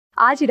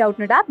आज ही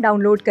Doubtnut app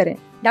download करें।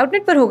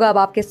 डाउटनट पर होगा अब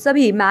आपके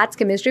सभी मैथ्स,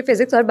 केमिस्ट्री,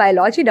 फिजिक्स और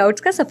बायोलॉजी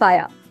डाउट्स का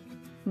सफाया।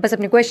 बस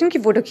अपने क्वेश्चन की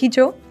फोटो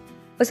खींचो,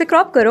 उसे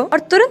क्रॉप करो और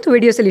तुरंत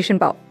वीडियो सोल्यूशन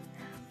पाओ।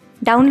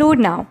 Download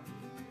now.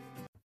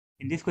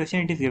 In this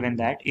question, it is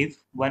given that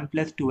if 1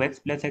 plus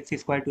 2x plus x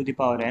squared to the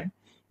power n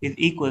is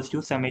equals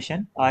to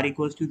summation r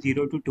equals to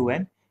 0 to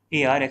 2n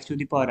ar x to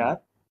the power r,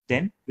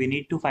 then we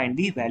need to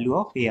find the value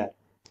of ar.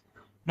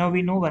 Now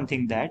we know one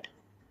thing, that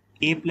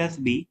a plus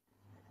b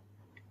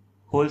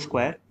whole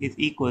square is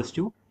equals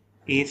to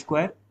a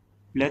square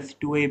plus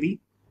 2ab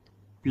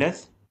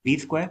plus b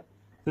square.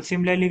 So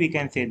similarly we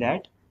can say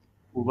that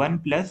 1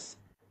 plus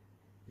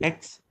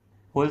x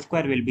whole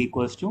square will be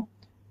equals to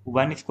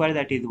 1 square,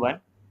 that is 1,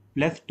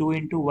 plus 2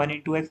 into 1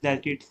 into x,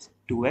 that is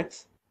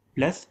 2x,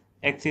 plus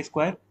x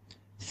square.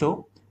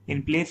 So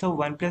in place of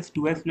 1 plus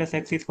 2x plus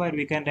x square,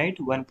 we can write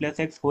 1 plus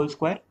x whole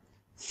square.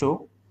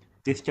 So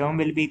this term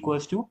will be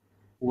equals to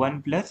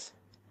 1 plus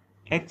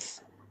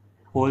x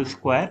whole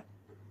square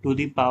to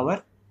the power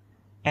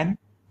n.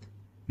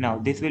 Now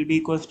this will be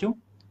equals to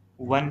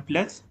 1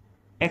 plus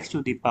x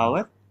to the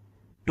power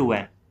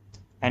 2n.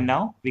 And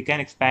now we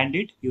can expand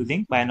it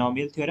using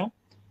binomial theorem.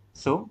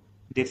 So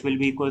this will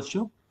be equals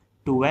to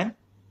 2n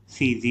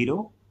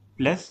c0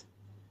 plus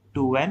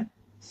 2n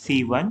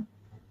c1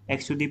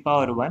 x to the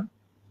power 1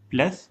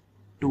 plus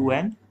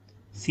 2n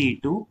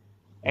c2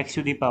 x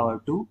to the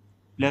power 2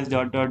 plus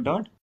dot dot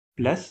dot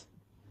plus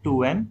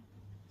 2n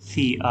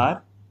cr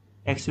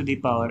x to the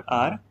power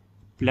r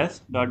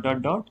plus dot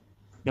dot dot.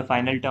 The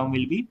final term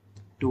will be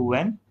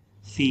 2n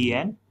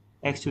cn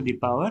x to the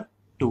power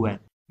 2n.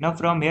 Now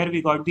from here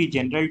we got the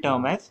general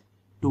term as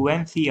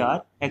 2n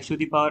cr x to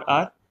the power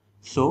r.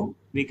 So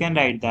we can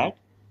write that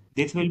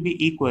this will be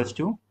equals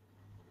to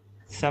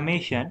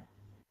summation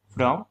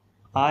from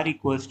r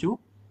equals to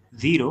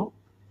 0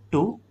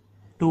 to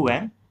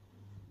 2n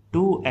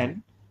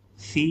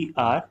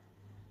cr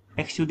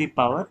x to the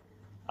power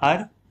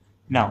r.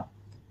 Now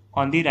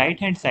on the right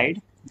hand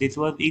side, this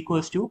was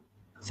equals to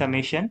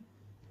summation.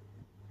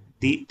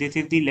 This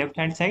is the left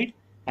hand side,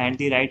 and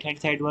the right hand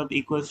side was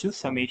equals to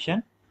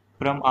summation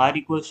from r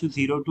equals to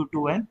 0 to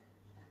 2n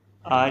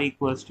r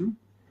equals to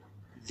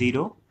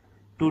 0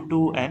 to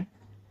 2n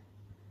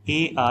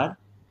ar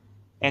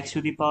x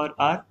to the power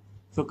r.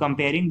 So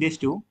comparing these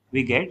two,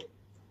 we get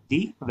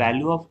the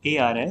value of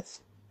ar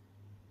as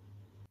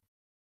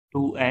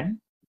 2n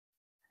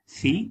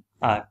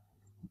cr.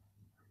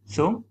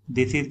 So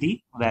this is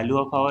the value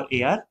of our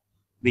ar,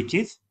 which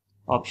is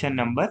option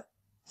number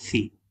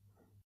C.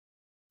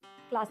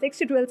 Class 6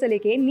 से 12 से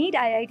लेके NEET,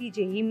 IIT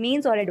JEE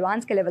mains और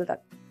advance के level तक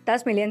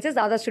 10 million से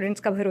ज्यादा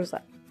students का भरोसा।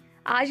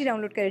 आज ही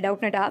डाउनलोड करें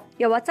डाउटनट ऐप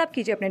या व्हाट्सएप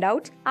कीजिए अपने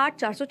डाउट्स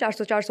 8400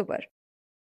 400 400 पर।